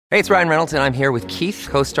Hey, it's Ryan Reynolds, and I'm here with Keith,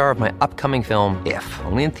 co-star of my upcoming film, If,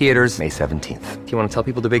 only in theaters May 17th. Do you want to tell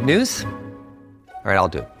people the big news? All right, I'll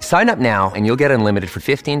do it. Sign up now and you'll get unlimited for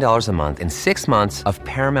 $15 a month and 6 months of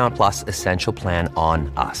Paramount Plus Essential Plan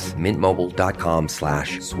on us.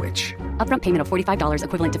 MintMobile.com/switch. Upfront payment of $45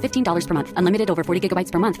 equivalent to $15 per month. Unlimited over 40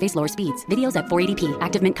 gigabytes per month. Face lower speeds. Videos at 480p.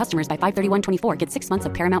 Active Mint customers by 531.24 get 6 months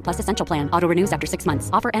of Paramount Plus Essential Plan. Auto renews after 6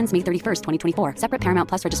 months. Offer ends May 31st, 2024. Separate Paramount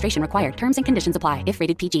Plus registration required. Terms and conditions apply if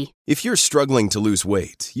rated PG. If you're struggling to lose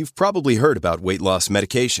weight, you've probably heard about weight loss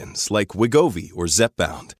medications like Wegovy or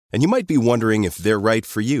Zepbound, and you might be wondering if they're right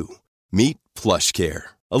for you. Meet PlushCare,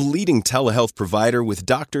 a leading telehealth provider with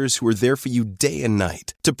doctors who are there for you day and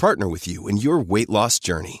night to partner with you in your weight loss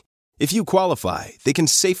journey. If you qualify, they can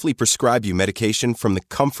safely prescribe you medication from the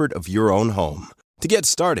comfort of your own home. To get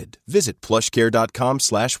started, visit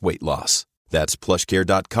plushcare.com/weightloss. That's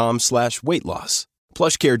plushcare.com/weightloss.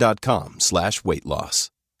 plushcare.com/weightloss.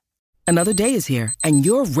 Another day is here, and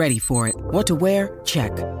you're ready for it. What to wear?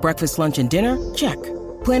 Check. Breakfast, lunch, and dinner? Check.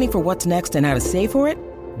 Planning for what's next and how to save for it?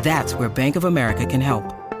 That's where Bank of America can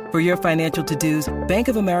help. For your financial to-dos, Bank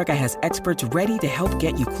of America has experts ready to help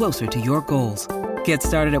get you closer to your goals. Get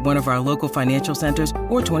started at one of our local financial centers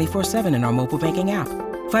or 24/7 in our mobile banking app.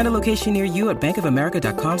 Find a location near you at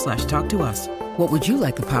bankofamerica.com/talktous. What would you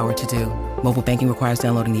like the power to do? Mobile banking requires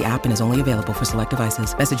downloading the app and is only available for select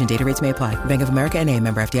devices. Message and data rates may apply. Bank of America N.A.,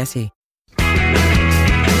 member FDIC.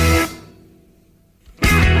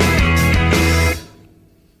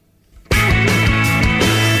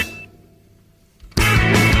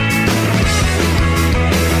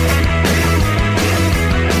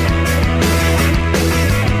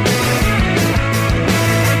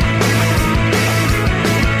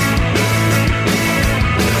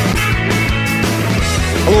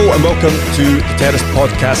 Hello and welcome to the Terrace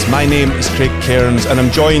Podcast. My name is Craig Cairns and I'm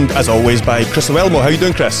joined as always by Chris Llewellyn. How are you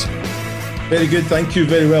doing, Chris? Very good, thank you,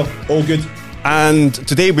 very well, all good. And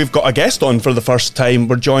today we've got a guest on for the first time.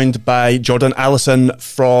 We're joined by Jordan Allison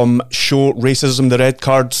from Show Racism the Red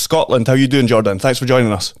Card Scotland. How are you doing, Jordan? Thanks for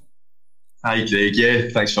joining us. Hi Craig, yeah,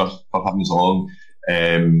 thanks for having us along.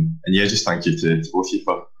 And yeah, just thank you to both of you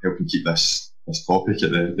for helping keep this topic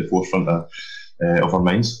at the forefront of our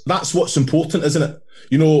minds. That's what's important, isn't it?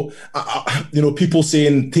 You know, people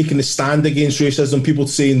saying taking the stand against racism, people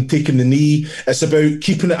saying taking the knee. It's about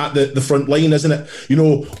keeping it at the front line, isn't it? You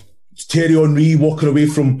know, Thierry Henry walking away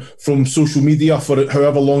from social media for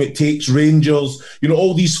however long it takes, Rangers, you know,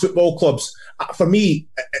 all these football clubs. For me,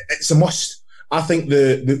 it's a must. I think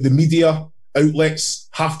the media outlets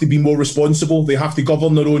have to be more responsible. They have to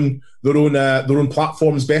govern their own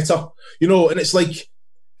platforms better. You know, and it's like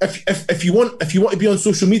if you want to be on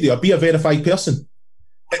social media, be a verified person.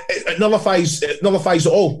 It nullifies it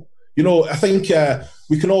all. You know, I think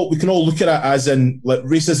we can all look at it as in like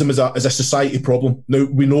racism is a society problem. Now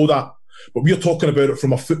we know that, but we're talking about it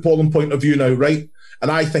from a footballing point of view now, right? And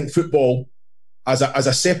I think football, as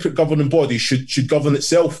a separate governing body, should govern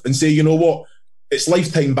itself and say, you know what, it's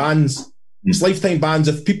lifetime bans. It's lifetime bans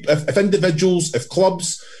if individuals, if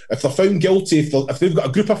clubs, if they're found guilty, if they've got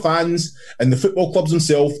a group of fans and the football clubs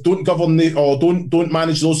themselves don't govern or don't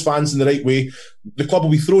manage those fans in the right way, the club will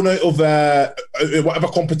be thrown out of whatever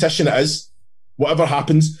competition it is. Whatever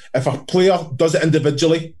happens, if a player does it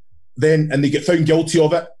individually, and they get found guilty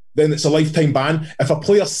of it, then it's a lifetime ban. If a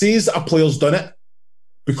player says that a player's done it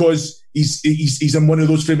because he's in one of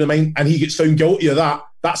those frame of mind and he gets found guilty of that,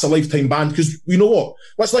 that's a lifetime ban. Because you know what?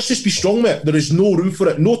 Let's just be strong, mate. There is no room for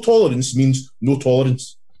it. No tolerance means no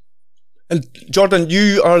tolerance. And Jordan,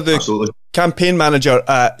 you are the campaign manager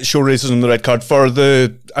at Show Racism the Red Card.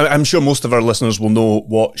 I'm sure most of our listeners will know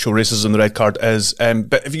what Show Racism the Red Card is,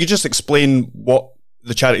 but if you could just explain what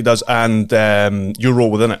the charity does and your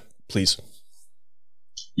role within it, please.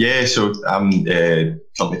 Yeah, so I'm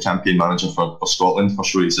currently campaign manager for Scotland for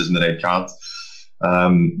Show Racism the Red Card.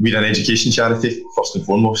 We're an education charity first and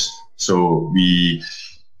foremost. So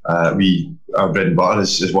our bread and butter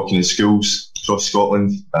is working in schools across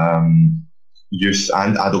Scotland, youth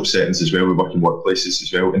and adult settings as well. We work in workplaces as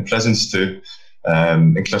well, in prisons too.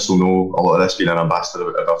 And Chris will know a lot of this, being an ambassador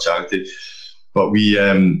of our charity. But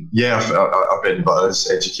our bread and butter is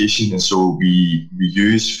education, and so we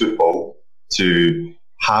use football to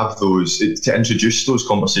have to introduce those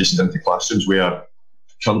conversations into classrooms where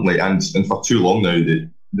currently and for too long now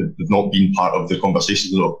they've not been part of the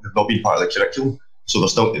conversation, they've not been part of the curriculum. So they're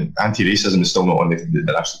still, anti-racism is still not on the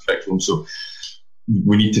national curriculum. So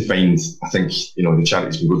we need to find, I think, you know, the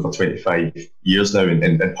charity's been going for 25 years now,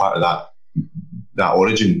 and part of that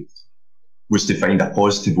origin was to find a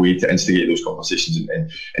positive way to instigate those conversations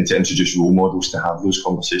and to introduce role models to have those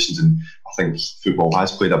conversations. And I think football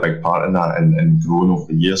has played a big part in that and grown over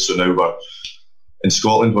the years. So now in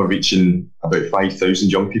Scotland, we're reaching about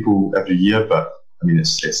 5,000 young people every year. But I mean, it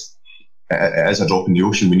is a drop in the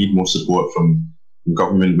ocean. We need more support from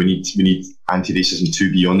government. We need anti-racism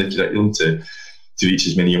to be on the curriculum to reach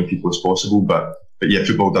as many young people as possible. But yeah,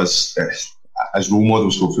 football does, as role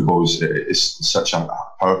models for football, is such a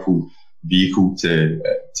powerful vehicle to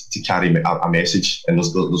carry a message, and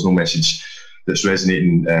there's no message that's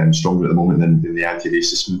resonating stronger at the moment than the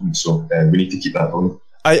anti-racist movement. So we need to keep that going.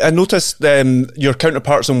 I noticed your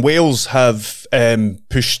counterparts in Wales have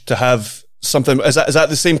pushed to have something. Is that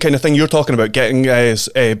the same kind of thing you're talking about? Getting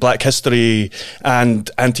Black history and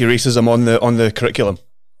anti-racism on the curriculum?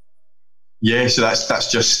 Yeah, so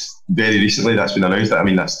that's just very recently that's been announced. I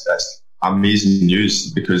mean, that's amazing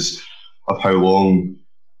news because of how long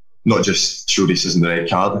not just Show Racism the Red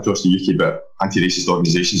Card across the UK, but anti-racist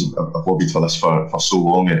organisations have lobbied for this for so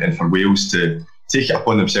long, and for Wales to take it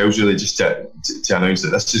upon themselves really just to announce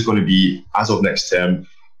that this is going to be, as of next term,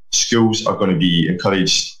 schools are going to be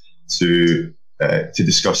encouraged to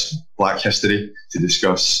discuss Black history, to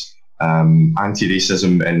discuss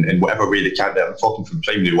anti-racism in whatever way they can. I'm talking from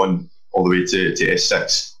primary 1 all the way to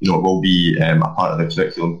S6. It will be a part of the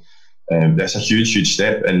curriculum. That's a huge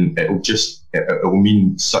step, and it will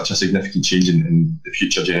mean such a significant change in the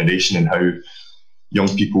future generation and how young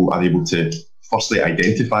people are able to firstly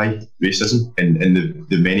identify racism in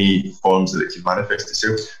the many forms that it can manifest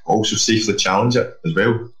itself, but also safely challenge it as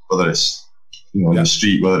well, whether it's on the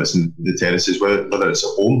street, whether it's in the terraces, whether it's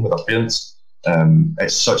at home with our parents.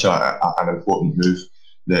 It's such an important move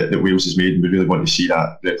that Wales has made, and we really want to see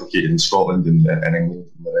that replicated in Scotland and England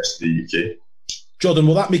and the rest of the UK. Jordan,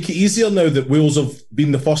 will that make it easier now that Wales have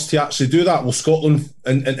been the first to actually do that? Will Scotland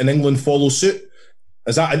and England follow suit?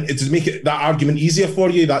 Does it make it that argument easier for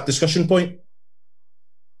you, that discussion point?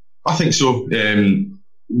 I think so.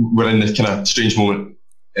 We're in this kind of strange moment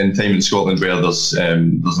in time in Scotland where there's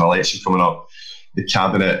an election coming up. The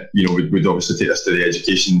cabinet, would obviously take this to the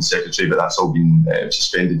education secretary, but that's all been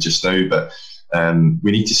suspended just now. But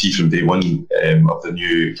we need to see from day one of the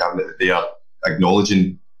new cabinet that they are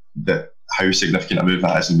acknowledging that how significant a move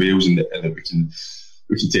that is in Wales, and that we can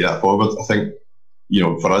take that forward. I think,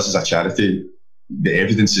 for us as a charity, the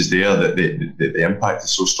evidence is there that the impact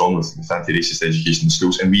is so strong with anti-racist education in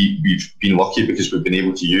schools, and we've been lucky because we've been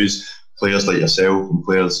able to use players like yourself and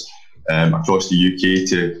players across the UK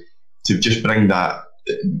to just bring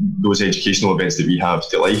those educational events that we have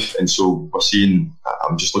to life. And so we're seeing,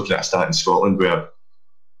 I'm just looking at a stat in Scotland where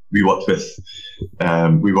we worked with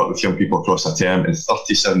young people across a term, and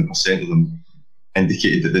 37% of them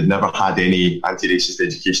indicated that they'd never had any anti-racist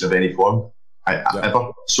education of any form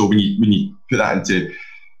ever. So when you put that into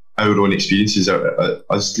our own experiences,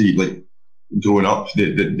 us like growing up,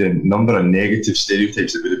 the number of negative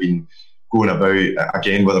stereotypes that would have been going about,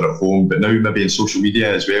 again, whether at home, but now maybe in social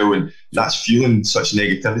media as well, and that's fueling such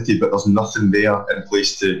negativity, but there's nothing there in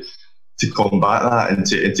place to combat that and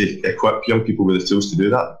to equip young people with the tools to do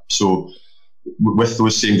that. So with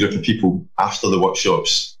those same group of people, after the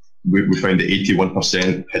workshops, we found that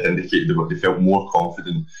 81% had indicated that they felt more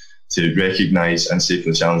confident to recognise and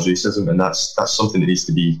safely challenge racism, and that's something that needs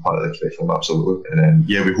to be part of the curriculum, absolutely. And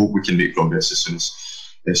we hope we can make progress as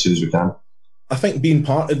soon as we can. I think being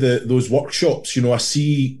part of those workshops, I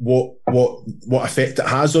see what effect it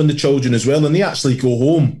has on the children as well, and they actually go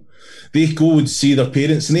home. They go and see their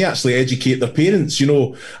parents and they actually educate their parents.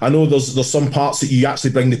 I know there's some parts that you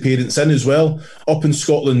actually bring the parents in as well up in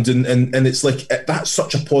Scotland, and it's like, that's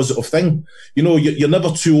such a positive thing. You're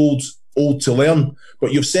never too old to learn,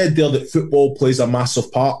 but you've said there that football plays a massive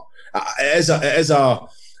part.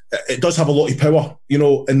 It does have a lot of power,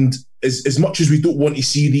 and as much as we don't want to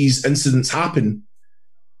see these incidents happen,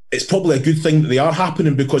 it's probably a good thing that they are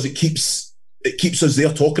happening, because it keeps us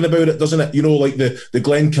there talking about it, doesn't it? Like the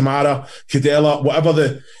Glenn Kamara, Cadella, whatever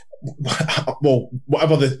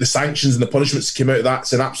the sanctions and the punishments came out of that,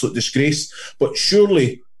 it's an absolute disgrace. But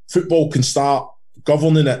surely football can start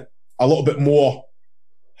governing it a little bit more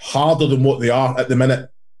harder than what they are at the minute.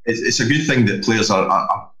 It's a good thing that players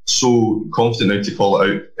are so confident now to call it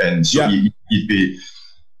out, and so it'd be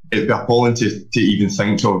appalling to even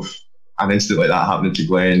think of an incident like that happening to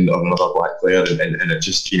Glenn or another black player and it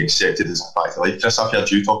just being accepted as a fact of life. Chris, I've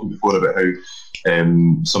heard you talking before about how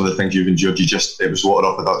some of the things you've endured, it was water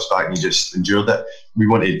off a duck's back and you just endured it. We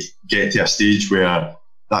want to get to a stage where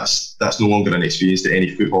that's no longer an experience that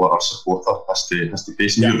any footballer or supporter has to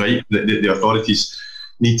face. And you're right, the authorities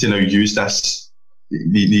need to now use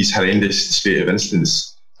these horrendous spate of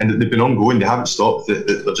incidents and they've been ongoing. They haven't stopped.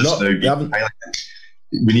 They're just now being highlighted.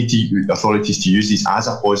 We need authorities to use these as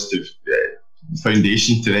a positive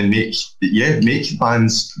foundation to then make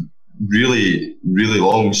bans really, really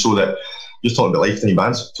long, so that you're talking about lifetime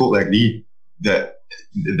bans. Totally agree that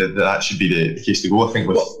should be the case to go, I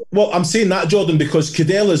think. Well, I'm saying that, Jordan, because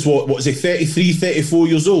Cadell is what is he, 33, 34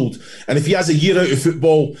 years old, and if he has a year out of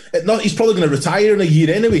football, he's probably going to retire in a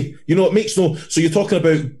year anyway. You know, it makes no. So you're talking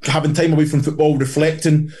about having time away from football,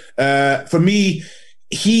 reflecting. For me,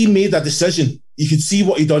 he made a decision. You could see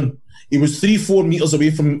what he done. He was 3-4 metres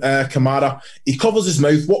away from Kamara. He covers his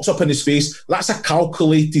mouth, walks up in his face. That's a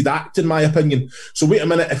calculated act, in my opinion. So wait a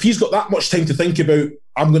minute, if he's got that much time to think about,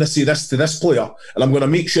 I'm going to say this to this player, and I'm going to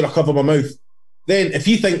make sure I cover my mouth, then if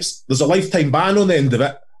he thinks there's a lifetime ban on the end of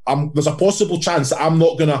it, there's a possible chance that I'm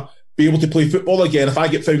not going to be able to play football again if I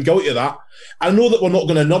get found guilty of that. I know that we're not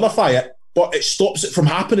going to nullify it, but it stops it from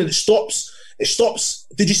happening. It stops.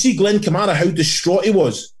 Did you see Glenn Kamara, how distraught he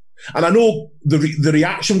was? And I know the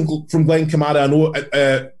reaction from Glenn Kamara, I know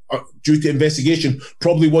due to investigation,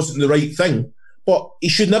 probably wasn't the right thing, but he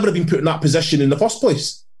should never have been put in that position in the first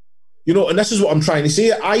place. You know, and this is what I'm trying to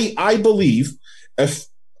say. I believe if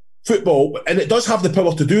football, and it does have the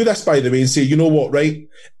power to do this, by the way, and say, you know what, right?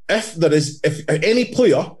 If any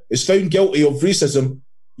player is found guilty of racism,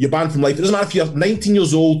 you're banned from life. It doesn't matter if you're 19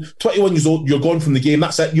 years old, 21 years old, you're gone from the game.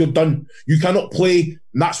 That's it. You're done. You cannot play,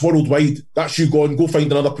 and that's worldwide. That's you gone. Go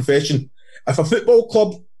find another profession. If a football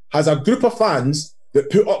club has a group of fans that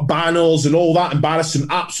put up banners and all that, embarrassing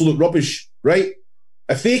absolute rubbish, right?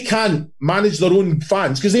 If they can't manage their own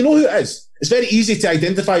fans, because they know who it is, it's very easy to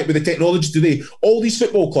identify it with the technology today. All these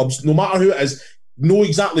football clubs, no matter who it is, know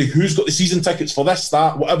exactly who's got the season tickets for this,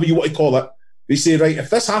 that, whatever you want to call it. They say, right, if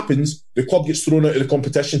this happens, the club gets thrown out of the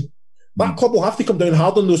competition. That club will have to come down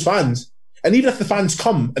hard on those fans. And even if the fans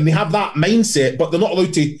come and they have that mindset, but they're not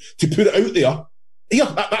allowed to put it out there,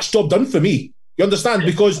 that's job done for me. You understand?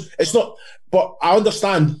 Because it's not. But I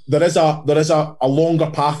understand there is a longer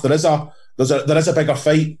path. There is a bigger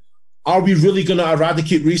fight. Are we really going to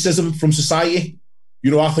eradicate racism from society?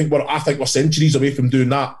 You know, I think we're centuries away from doing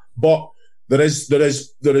that. But there is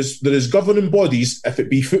governing bodies, if it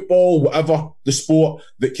be football, whatever the sport,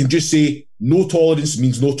 that can just say no tolerance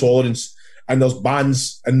means no tolerance, and there's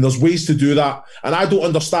bans and there's ways to do that. And I don't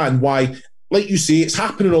understand why, like you say, it's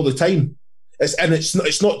happening all the time.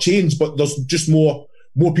 It's not changed, but there's just more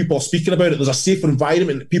people are speaking about it. There's a safer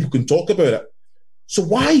environment that people can talk about it. So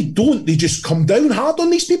why don't they just come down hard on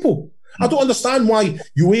these people? I don't understand why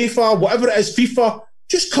UEFA, whatever it is, FIFA,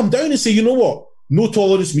 just come down and say, you know what? No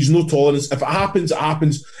tolerance means no tolerance. If it happens, it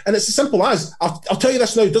happens. And it's as simple as, I'll tell you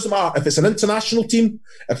this now, it doesn't matter if it's an international team,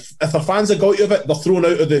 if their fans are guilty of it, they're thrown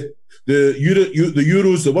out of the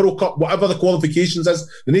Euros, the World Cup, whatever the qualifications is,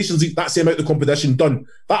 the Nations League, that's the amount of competition done.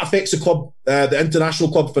 That affects the club, the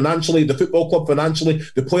international club financially, the football club financially,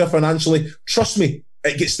 the player financially. Trust me,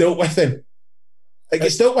 it gets dealt with then. It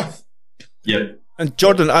gets dealt with. Yeah. And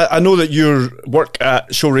Jordan, I know that your work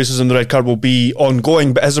at Show Racism the Red Card will be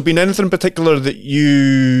ongoing, but has there been anything in particular that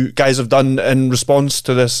you guys have done in response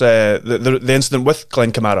to this, the incident with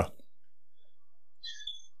Glenn Kamara?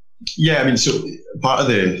 Yeah, I mean, so part of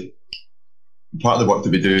the work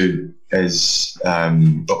that we do is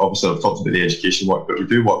obviously I've talked about the education work, but we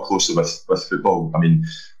do work closely with football. I mean,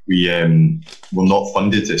 we're not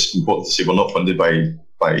funded. It's important to say we're not funded by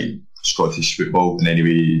Scottish football in any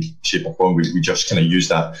way, shape or form. We just kind of use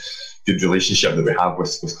that good relationship that we have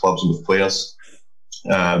with clubs and with players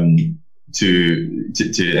to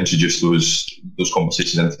introduce those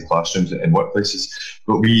conversations into the classrooms and workplaces.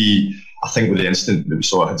 But I think with the incident that we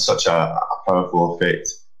saw, it had such a powerful effect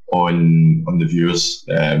on the viewers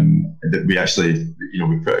that we actually,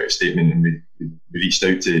 we put out a statement and we reached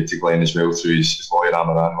out to Glenn as well through his lawyer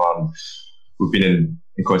Amar Anwar, and we've been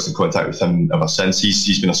in constant contact with him ever since.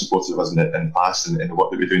 He's been a supporter of us in the past and in the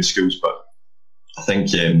work that we do in schools. But I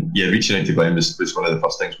think, reaching out to Glenn was one of the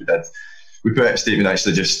first things we did. We put out a statement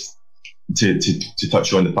actually just to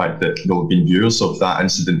touch on the fact that there have been viewers of that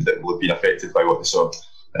incident that will have been affected by what they saw.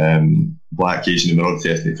 Black, Asian and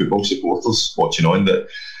minority ethnic football supporters watching on that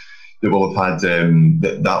will have had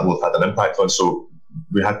that will have had an impact on. So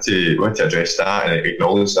we had to address that and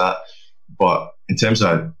acknowledge that. But in terms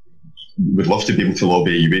of, we'd love to be able to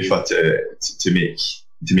lobby UEFA to make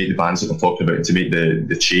the bans that we're talking about, to make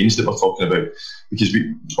the change that we're talking about, because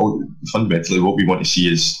fundamentally what we want to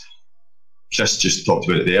see is, Chris just talked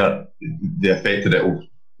about it there, the effect that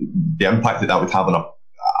the impact that would have on a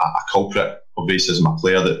culprit of racism, a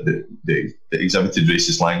player that exhibited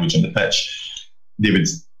racist language on the pitch. They would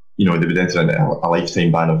enter into a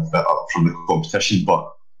lifetime ban from the competition.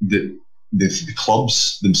 But the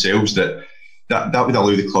clubs themselves, that would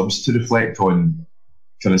allow the clubs to reflect on,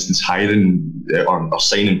 for instance, hiring or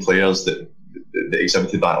signing players that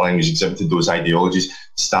exhibited that language, exhibited those ideologies,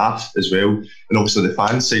 staff as well, and obviously the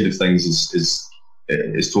fan side of things is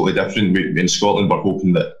totally different. In Scotland, we're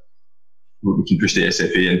hoping that we can push the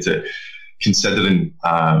SFA into considering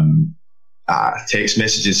a text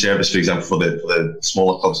messaging service, for example, for the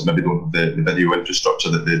smaller clubs that maybe don't have the video infrastructure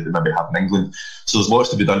that they maybe have in England. So there's lots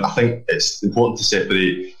to be done. I think it's important to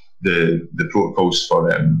separate the protocols for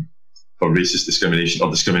racist discrimination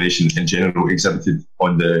or discrimination in general exhibited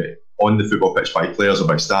on the football pitch by players or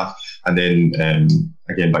by staff, and then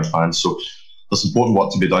again by fans. So there's important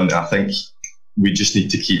work to be done. And I think we just need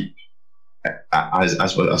to keep,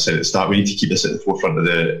 as what I said at the start, we need to keep this at the forefront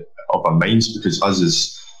of our minds, because us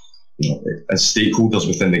as stakeholders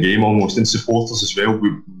within the game, almost, and supporters as well, we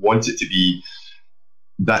want it to be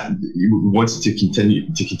that we want it to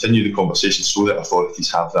continue the conversation, so that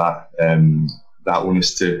authorities have that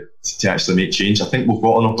onus to actually make change. I think we've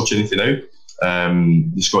got an opportunity now.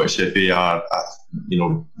 The Scottish FA are,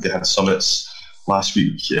 they had summits last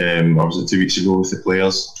week, or was it 2 weeks ago, with the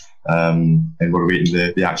players, and we're waiting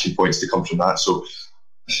the action points to come from that. So,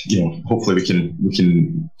 hopefully we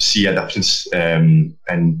can see a difference, and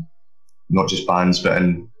not just bans, but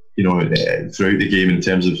throughout the game, in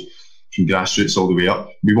terms of from grassroots all the way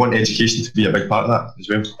up. We want education to be a big part of that as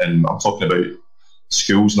well. And I'm talking about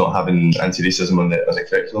schools not having anti-racism on the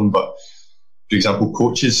curriculum, but for example,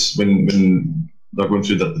 coaches, when they're going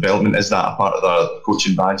through their development, is that a part of their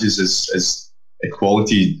coaching badges? Is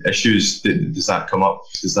equality issues, does that come up?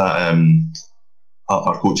 Is that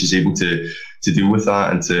are coaches able to deal with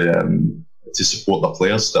that and to support their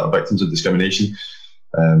players that are victims of discrimination?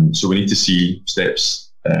 So we need to see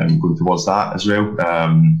steps going towards that as well.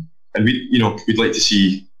 And we'd like to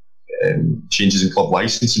see changes in club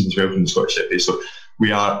licensing as well from the Scottish FA. So we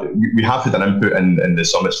have had an input in the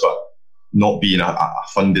summits, but not being a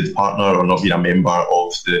funded partner or not being a member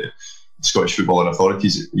of the Scottish Footballing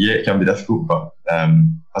Authorities, it can be difficult. But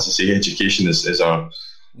as I say, education is our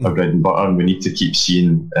bread and butter, and we need to keep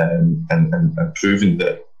seeing and proving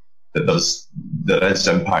that there is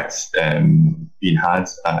impact being had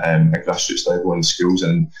at a grassroots level in schools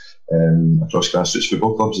and across grassroots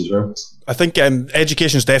football clubs as well. I think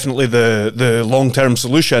education is definitely the long-term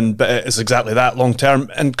solution, but it's exactly that, long-term.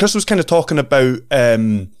 And Chris was kind of talking about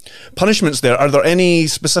punishments there. Are there any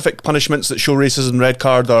specific punishments that Show Racism Red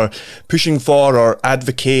Card are pushing for or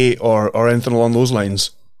advocate or anything along those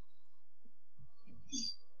lines?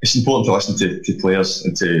 It's important to listen to players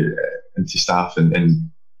and to staff and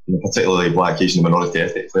particularly Black, Asian and minority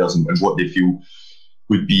ethnic players and what they feel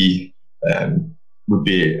would be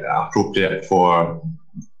appropriate for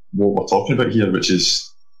what we're talking about here, which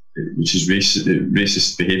is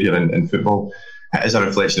racist behaviour in football. It is a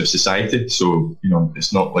reflection of society, so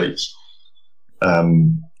it's not like I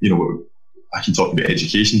can talk about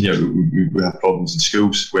education here. We have problems in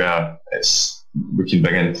schools where we can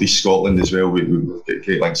bring in Police Scotland as well. We've got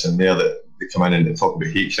great links in there that they come in and talk about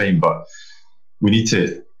hate crime, but we need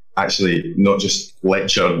to actually not just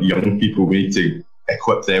lecture young people, we need to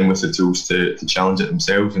equip them with the tools to challenge it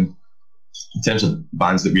themselves. And in terms of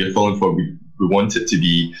bans that we're calling for, we want it to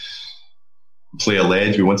be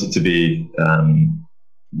player-led. We want it to be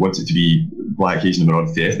Black, Asian, and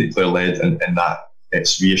minority ethnic player-led, and that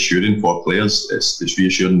it's reassuring for players. It's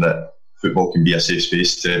reassuring that football can be a safe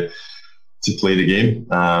space to play the game.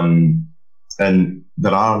 And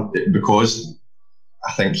there are, because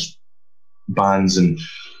I think bans and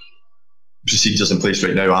procedures in place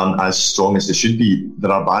right now aren't as strong as they should be,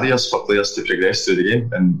 there are barriers for players to progress through the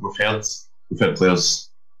game. And we've heard players,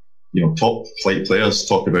 top flight players,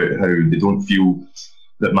 talk about how they don't feel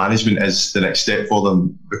that management is the next step for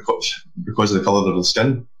them because of the colour of their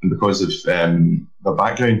skin and because of their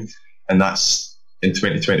background. And that's, in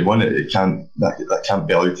 2021, that can't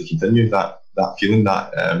be allowed to continue, that feeling,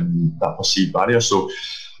 that perceived barrier. So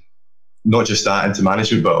not just that into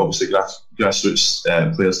management, but obviously grassroots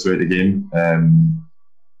players throughout the game.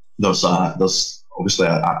 There's obviously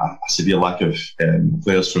a severe lack of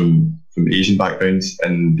players from Asian backgrounds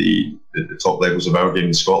in the top levels of our game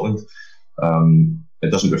in Scotland.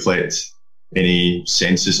 It doesn't reflect any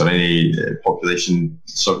census or any population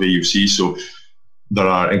survey you see. So there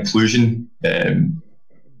are inclusion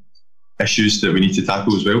issues that we need to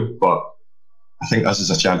tackle as well. But I think us as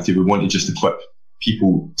a charity, we want to just equip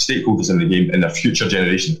people, stakeholders in the game, and their future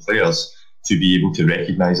generation of players to be able to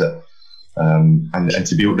recognise it and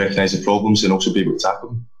to be able to recognise the problems and also be able to tackle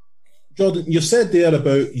them. Jordan, you've said there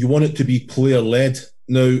about you want it to be player-led.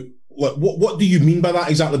 Now, what do you mean by that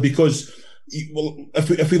exactly? Because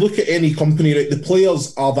if we look at any company, right, the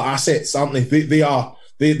players are the assets, aren't they?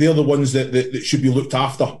 They're the ones that should be looked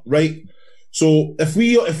after, right? So if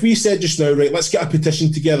we said just now, right, let's get a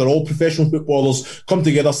petition together, all professional footballers come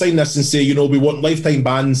together, sign this and say, we want lifetime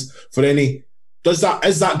bans for any, is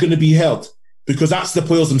that going to be heard? Because that's the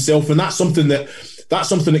players themselves, and that's something that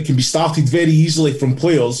can be started very easily from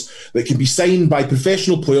players, that can be signed by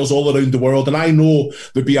professional players all around the world. And I know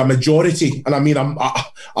there'd be a majority, and I mean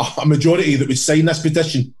a majority that would sign this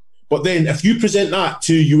petition. But then if you present that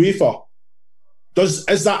to UEFA,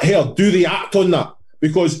 is that heard? Do they act on that?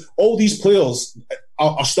 Because all these players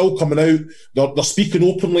are still coming out. They're speaking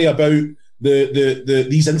openly about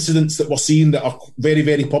these incidents that we're seeing that are very,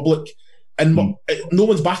 very public, and no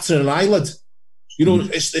one's batting an eyelid.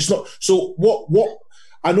 It's not. So what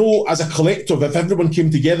I know as a collective, if everyone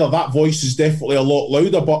came together, that voice is definitely a lot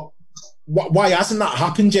louder. But why hasn't that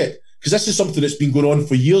happened yet? Because this is something that's been going on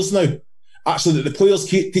for years now. Actually, that the players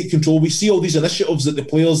can't take control. We see all these initiatives that the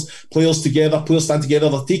players stand together,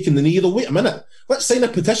 they're taking the knee. Wait a minute, let's sign a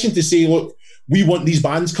petition to say, look, we want these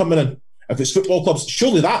bans coming in. If it's football clubs,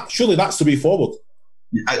 surely that's the way forward.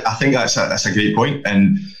 I think that's a great point,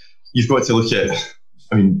 and you've got to look at,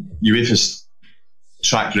 UEFA's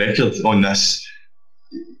track record on this.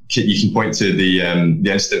 You can point to the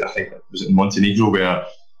incident, I think it was in Montenegro, where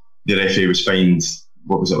the referee was fined,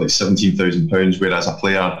 what was it, like £17,000, whereas a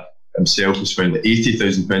player himself was fined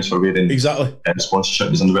 £80,000 for wearing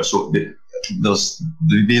sponsorship as underwear. So they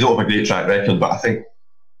don't have a great track record, but I think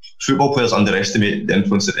football players underestimate the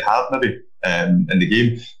influence that they have maybe in the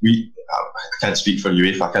game. I can't speak for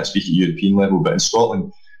UEFA, I can't speak at European level, but in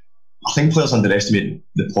Scotland, I think players underestimate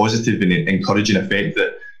the positive and encouraging effect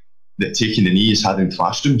that taking the knee has had in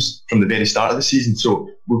classrooms from the very start of the season. So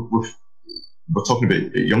we're talking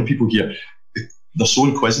about young people here. They're so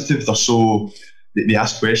inquisitive, they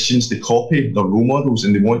ask questions, they copy their role models,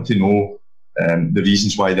 and they want to know the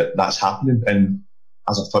reasons why that's happening. And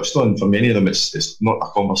as I've touched on, for many of them, it's not a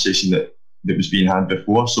conversation that was being had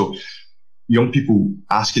before. So young people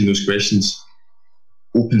asking those questions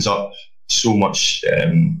opens up so much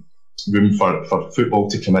room for football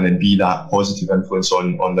to come in and be that positive influence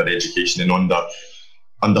on their education and on their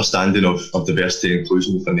understanding of diversity and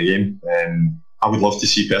inclusion within the game. I would love to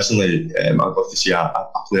see personally, I'd love to see a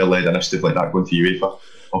player-led initiative like that going to UEFA.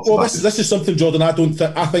 Well, this is something, Jordan, I think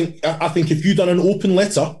if you'd done an open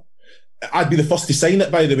letter, I'd be the first to sign it,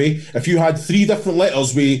 by the way. If you had 3 different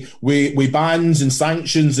letters with bans and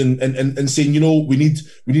sanctions and saying, we need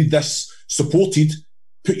this supported,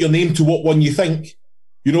 put your name to what one you think,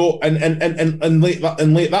 and like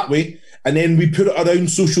that way. And then we put it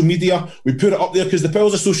around social media. We put it up there because the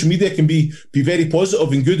powers of social media can be very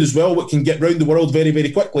positive and good as well. It can get round the world very,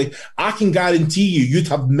 very quickly. I can guarantee you'd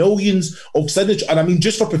have millions of signatures. And I mean,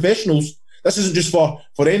 just for professionals, this isn't just for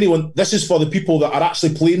anyone. This is for the people that are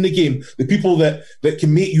actually playing the game, the people that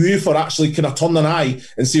can make UEFA actually kind of turn an eye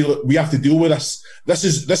and say, look, we have to deal with this. This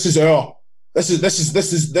is our stakeholders.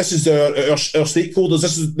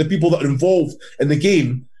 This is the people that are involved in the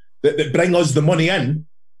game that bring us the money in.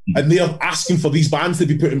 And they're asking for these bans to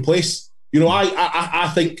be put in place.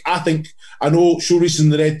 I think I know show racism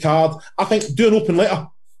the red card. I think do an open letter,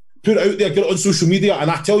 put it out there, get it on social media, and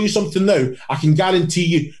I tell you something now, I can guarantee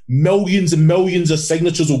you millions and millions of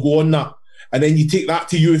signatures will go on that. And then you take that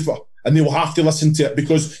to UEFA and they will have to listen to it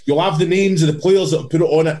because you'll have the names of the players that have put it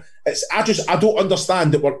on it. I don't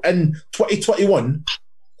understand that we're in 2021.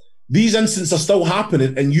 These incidents are still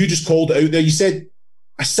happening and you just called it out there. You said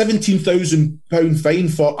a £17,000 fine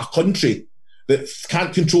for a country that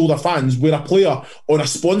can't control their fans, where a player on a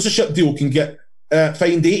sponsorship deal can get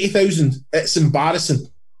fined £80,000. It's embarrassing.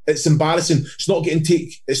 It's embarrassing. It's not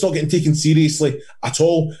getting taken seriously at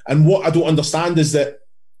all. And what I don't understand is that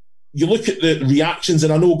you look at the reactions,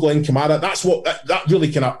 and I know Glenn Kamara. That's what that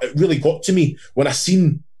really got to me when I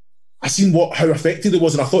seen how affected it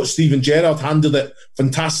was, and I thought Steven Gerrard handled it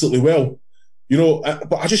fantastically well.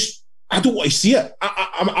 But I don't want to see it.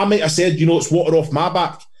 I might have said, it's water off my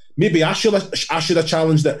back. Maybe I should have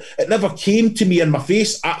challenged it. It never came to me in my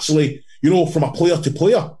face, actually, from a player to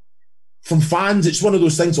player. From fans, it's one of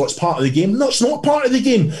those things, it's part of the game. No, it's not part of the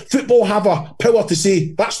game. Football have a power to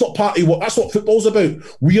say, that's not that's what football's about.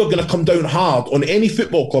 We are going to come down hard on any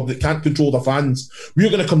football club that can't control their fans. We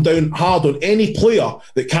are going to come down hard on any player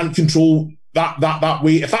that can't control that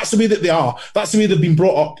way. If that's the way that they are, that's the way they've been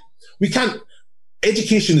brought up. We can't.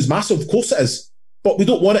 Education is massive, of course it is, but we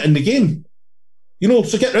don't want it in the game.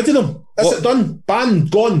 So get rid of them. That's it, done.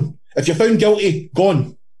 Banned, gone. If you're found guilty,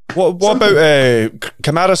 gone. What about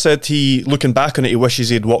Kamara said looking back on it, he wishes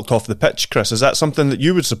he'd walked off the pitch. Chris, is that something that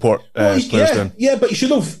you would support players doing? Yeah, but he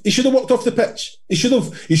should have walked off the pitch. He should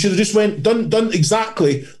have just done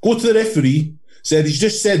exactly. Go to the referee, said he's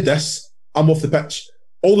just said this. I'm off the pitch.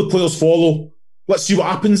 All the players follow. Let's see what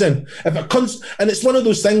happens then. If it comes, and it's one of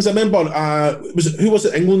those things. I remember, who was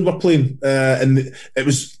it? England were playing, and it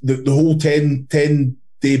was the whole 10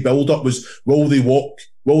 day build up was will they walk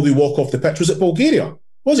off the pitch? Was it Bulgaria?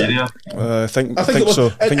 Was it? Yeah. I think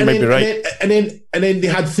so. I think you might be right. And then they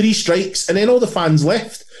had 3 strikes, and then all the fans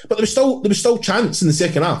left. But there was still chance in the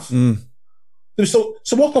second half. There was still,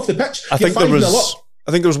 so walk off the pitch. I think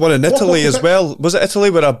there was one in Italy as well. Was it Italy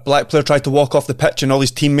where a black player tried to walk off the pitch and all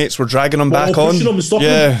his teammates were dragging him back on? Pushing him and stopping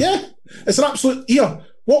him. Yeah, it's an absolute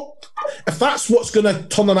What if that's what's going to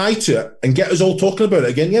turn an eye to it and get us all talking about it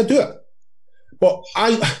again? Yeah, do it. But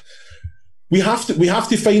we have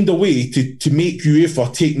to find a way to make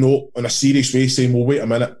UEFA take note in a serious way, saying, "Well, wait a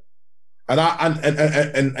minute," and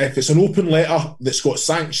if it's an open letter that's got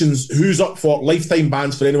sanctions, who's up for lifetime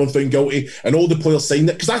bans for anyone found guilty, and all the players sign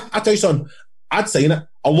it? Because I tell you something, I'd sign it.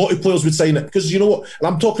 A lot of players would sign it because you know what? And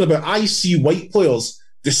I'm talking about. I see white players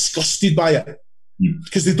disgusted by it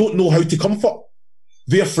because they don't know how to comfort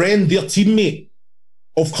their friend, their teammate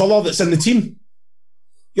of colour that's in the team.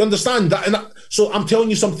 You understand that? So I'm telling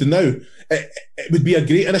you something now. It would be a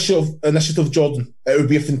great initiative, Jordan. It would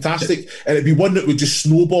be a fantastic, and it'd be one that would just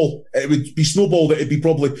snowball. It would be snowball that it'd be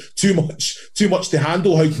probably too much to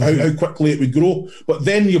handle how quickly it would grow. But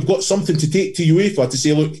then you've got something to take to UEFA to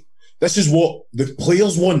say, look, this is what the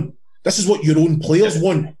players want. This is what your own players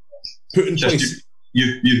want put in place.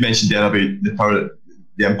 You've mentioned there about the power,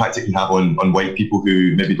 the impact it can have on white people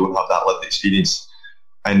who maybe don't have that lived experience.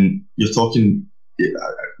 And we're talking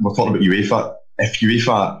about UEFA. If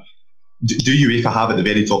UEFA, do UEFA have at the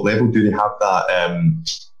very top level? Do they have that?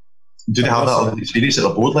 Do they have that lived experience at the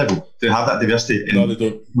board level? Do they have that diversity? No, they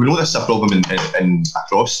don't. We know this is a problem in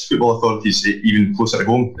across football authorities, even closer to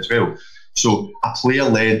home as well. So a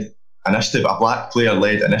player-led initiative, a black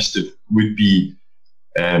player-led initiative would be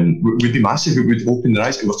massive. It would open their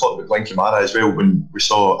eyes. And we're talking about Glenn Kamara as well. When we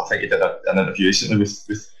saw, I think he did an interview recently with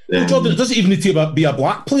Jordan, it doesn't even need to be a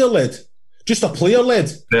black player-led. Just a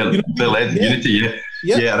player-led. Player-led unity,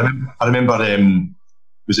 yeah. I remember.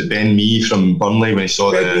 Was it Ben Mee from Burnley when he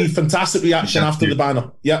saw the fantastic reaction after the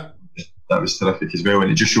banner? Yeah, that was terrific as well,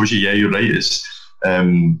 and it just shows you. Yeah, you're right. It's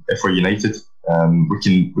if we're united, we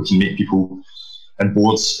can make people and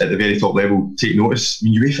boards at the very top level take notice. I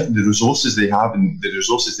mean, UEFA, the resources they have and the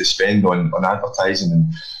resources they spend on advertising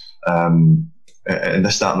and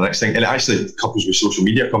this, that, and the next thing, and it actually couples with social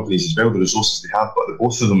media companies as well. The resources they have, but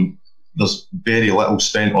both of them, there's very little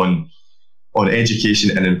spent on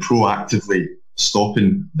education and then proactively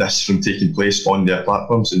stopping this from taking place on their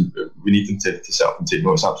platforms, and we need them to set up and take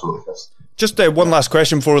notice. Absolutely, Chris. Just one last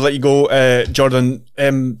question before we let you go, Jordan.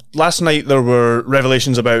 Last night there were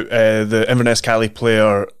revelations about the Inverness Cali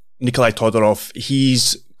player Nikolai Todorov.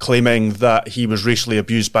 He's claiming that he was racially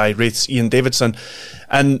abused by Wraith's Ian Davidson,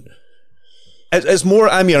 and it's more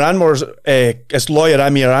Amir Anwar's, it's lawyer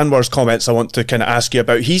Amir Anwar's comments I want to kind of ask you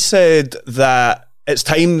about. He said that it's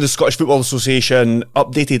time the Scottish Football Association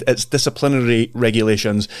updated its disciplinary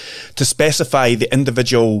regulations to specify the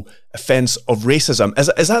individual offence of racism.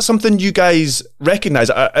 Is that something you guys recognise?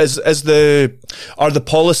 Are the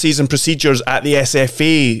policies and procedures at the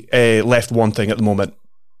SFA left wanting at the moment?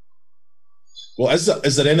 Well,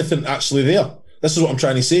 is there anything actually there? This is what I'm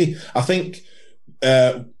trying to say. I think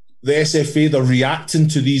the SFA, they're reacting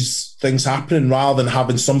to these things happening rather than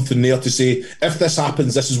having something there to say, if this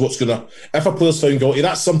happens, this is what's gonna. If a player's found guilty,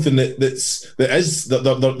 that's something they're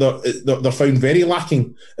found very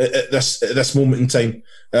lacking at this moment in time.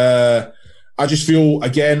 I just feel,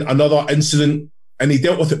 again, another incident, and he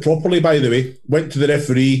dealt with it properly, by the way. Went to the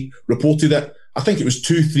referee, reported it. I think it was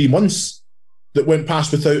 2-3 months that went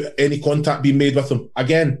past without any contact being made with him.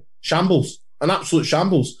 Again, shambles, an absolute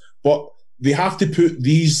shambles. But they have to put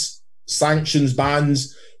these sanctions,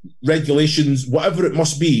 bans, regulations, whatever it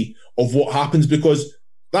must be, of what happens, because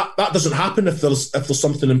that doesn't happen if there's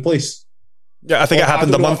something in place. Yeah, I think it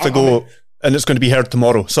happened a month ago, and it's going to be heard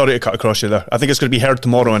tomorrow. Sorry to cut across you there. I think it's going to be heard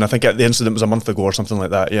tomorrow, and I think the incident was a month ago or something like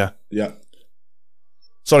that. Yeah. Yeah.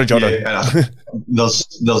 Sorry, Jordan. Yeah,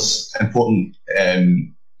 there's important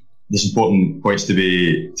points to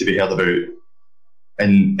be heard about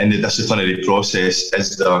in the disciplinary process.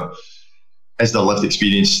 Is the lived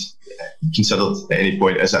experience considered at any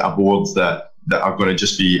point? Is it a board that are going to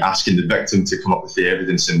just be asking the victim to come up with the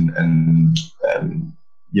evidence and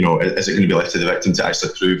is it going to be left to the victim to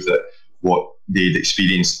actually prove that what they'd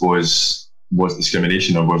experienced was was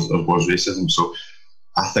discrimination or was racism. So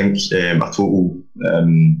I think a total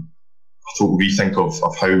rethink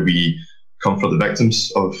of how we comfort the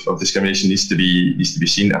victims of discrimination needs to be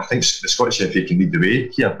seen. I think the Scottish FA can lead the way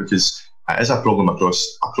here, because it is a problem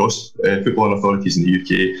across footballing authorities in the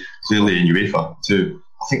UK, clearly in UEFA too.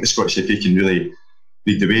 I think the Scottish FA can really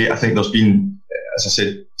lead the way. I think there's been, as I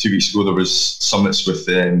said 2 weeks ago, there was summits with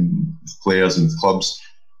players and with clubs,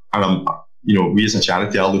 and we as a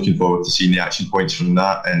charity are looking forward to seeing the action points from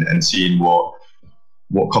that and seeing what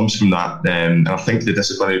comes from that. And I think the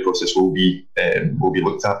disciplinary process will be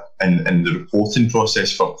looked at, and the reporting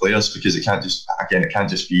process for players, because it can't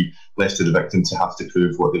just be left to the victim to have to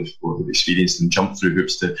prove what they've experienced and jump through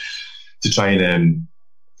hoops to try and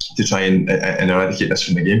eradicate this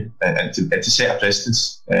from the game, and to set a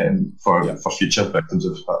precedence for future victims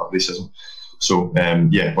of racism. So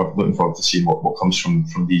we're looking forward to seeing what comes from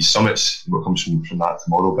these summits, what comes from that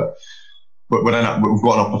tomorrow. But we've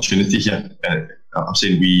got an opportunity here. I'm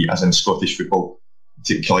saying we, as in Scottish football,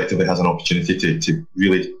 collectively has an opportunity to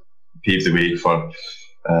really pave the way for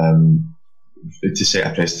to set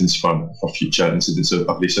a precedence for future incidents of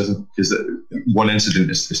racism, because one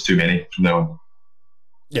incident is too many from now on.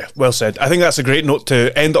 Yeah, well said. I think that's a great note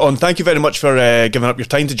to end on. Thank you very much for giving up your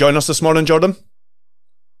time to join us this morning, Jordan.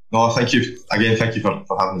 No, thank you. Again, thank you for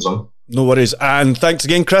having us on. No worries. And thanks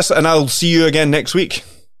again, Chris, and I'll see you again next week.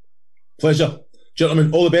 Pleasure.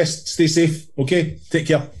 Gentlemen, all the best. Stay safe. Okay? Take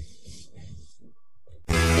care.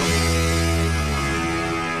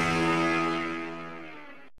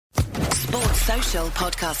 Sports Social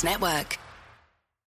Podcast Network.